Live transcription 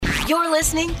You're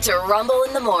listening to Rumble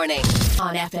in the Morning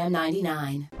on FM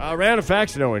 99. Random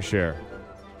facts no one share.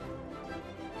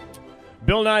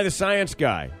 Bill Nye the Science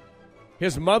Guy.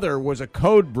 His mother was a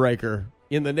code breaker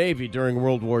in the Navy during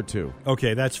World War II.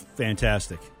 Okay, that's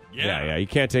fantastic. Yeah. You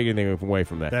can't take anything away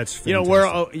from that. That's fantastic. You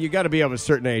know, you got to be of a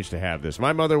certain age to have this.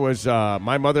 My mother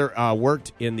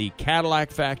worked in the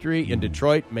Cadillac factory in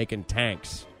Detroit making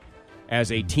tanks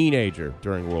as a teenager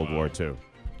during World War II.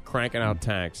 Cranking out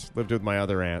tanks. Lived with my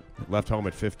other aunt. Left home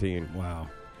at 15. Wow.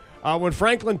 When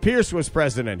Franklin Pierce was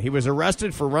president, he was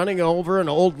arrested for running over an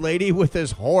old lady with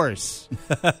his horse.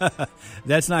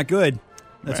 That's not good.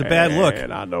 That's a bad look.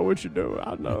 And I know what you do.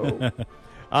 I know.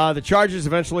 The charges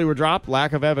eventually were dropped.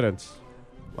 Lack of evidence.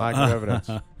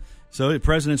 So the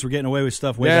presidents were getting away with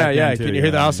stuff way back then, too. Can you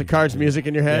hear the House of Cards music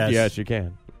in your head? Yes. Yes, you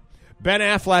can. Ben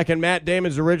Affleck and Matt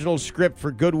Damon's original script for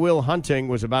Good Will Hunting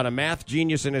was about a math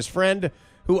genius and his friend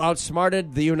who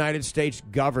outsmarted the United States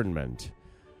government.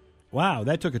 Wow,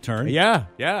 that took a turn. Yeah.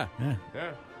 All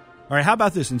right, how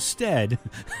about this instead?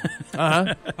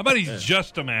 How about he's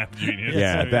just a math genius?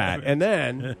 Yeah, that. And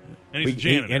then... And he's a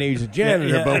janitor. He's a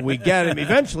janitor, but we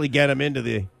eventually get him into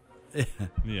the...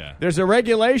 Yeah. There's a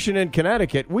regulation in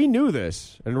Connecticut. We knew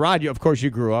this. And Rod, of course, you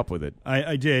grew up with it.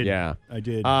 I did. Yeah. I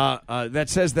did. That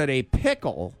says that a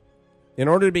pickle, in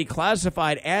order to be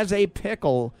classified as a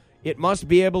pickle, it must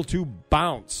be able to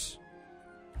bounce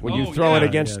when you throw it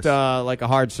against like a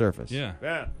hard surface.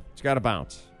 Yeah. It's got to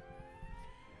bounce.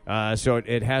 So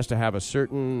it has to have a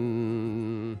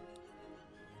certain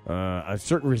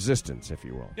resistance, if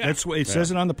you will. Yeah. That's what it says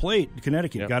it on the plate.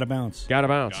 Connecticut, got to bounce. Got to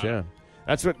bounce, yeah.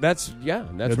 That's where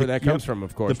that comes from,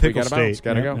 of course. The pickle got to bounce,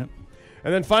 got to go. Yep.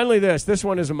 And then finally this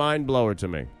one is a mind blower to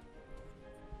me.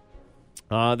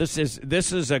 This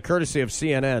is a courtesy of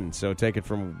CNN, so take it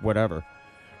from whatever.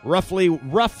 Roughly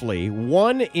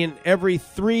 1 in every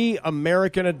 3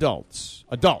 American adults,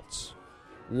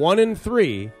 1 in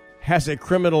 3 has a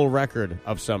criminal record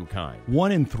of some kind.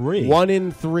 1 in 3? 1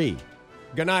 in 3.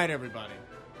 Good night, everybody.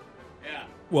 Yeah.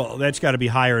 Well, that's got to be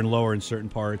higher and lower in certain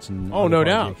parts. And no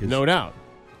doubt. No doubt.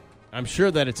 I'm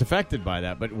sure that it's affected by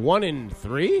that, but 1 in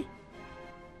 3?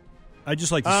 I'd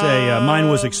just like to say mine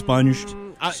was expunged.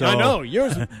 I know.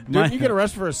 Yours, you get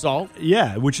arrested for assault.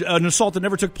 Yeah, which an assault that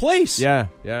never took place. Yeah.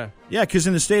 Yeah, because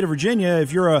in the state of Virginia,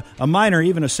 if you're a minor,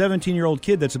 even a 17-year-old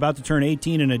kid that's about to turn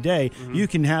 18 in a day, you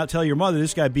can tell your mother,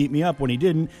 this guy beat me up when he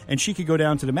didn't, and she could go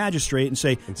down to the magistrate and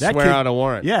say, that swear kid, out a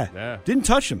warrant. Yeah, didn't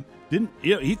touch him.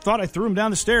 He thought I threw him down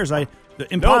the stairs.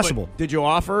 Impossible. No, but did you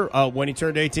offer when he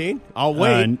turned 18? I'll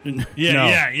wait.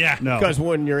 Yeah. No. Because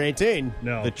when you're 18,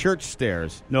 No. the church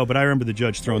stares. No, but I remember the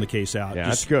judge throwing the case out. Yeah,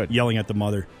 just that's good. Yelling at the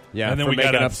mother. Yeah, And then for we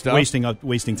got making up up stuff.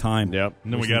 Wasting time. Yep.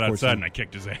 And then we got outside and I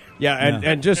kicked his ass. Yeah,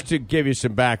 and just to give you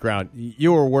some background,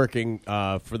 you were working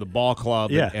for the ball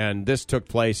club, and this took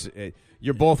place.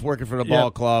 You're both working for the ball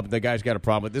club. The guy's got a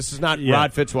problem. This is not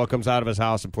Rod Fitzwell comes out of his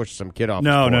house and pushes some kid off.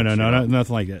 No, the porch,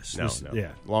 nothing like this. No.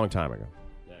 Yeah. Long time ago.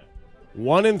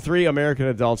 1 in 3 American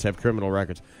adults have criminal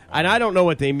records. And I don't know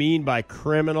what they mean by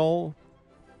criminal.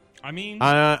 I mean...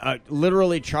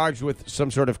 literally charged with some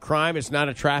sort of crime. It's not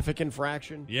a traffic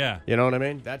infraction. Yeah. You know what I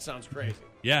mean? That sounds crazy.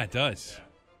 Yeah, it does.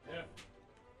 Yeah.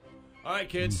 All right,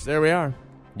 kids. There we are.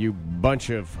 You bunch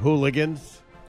of hooligans.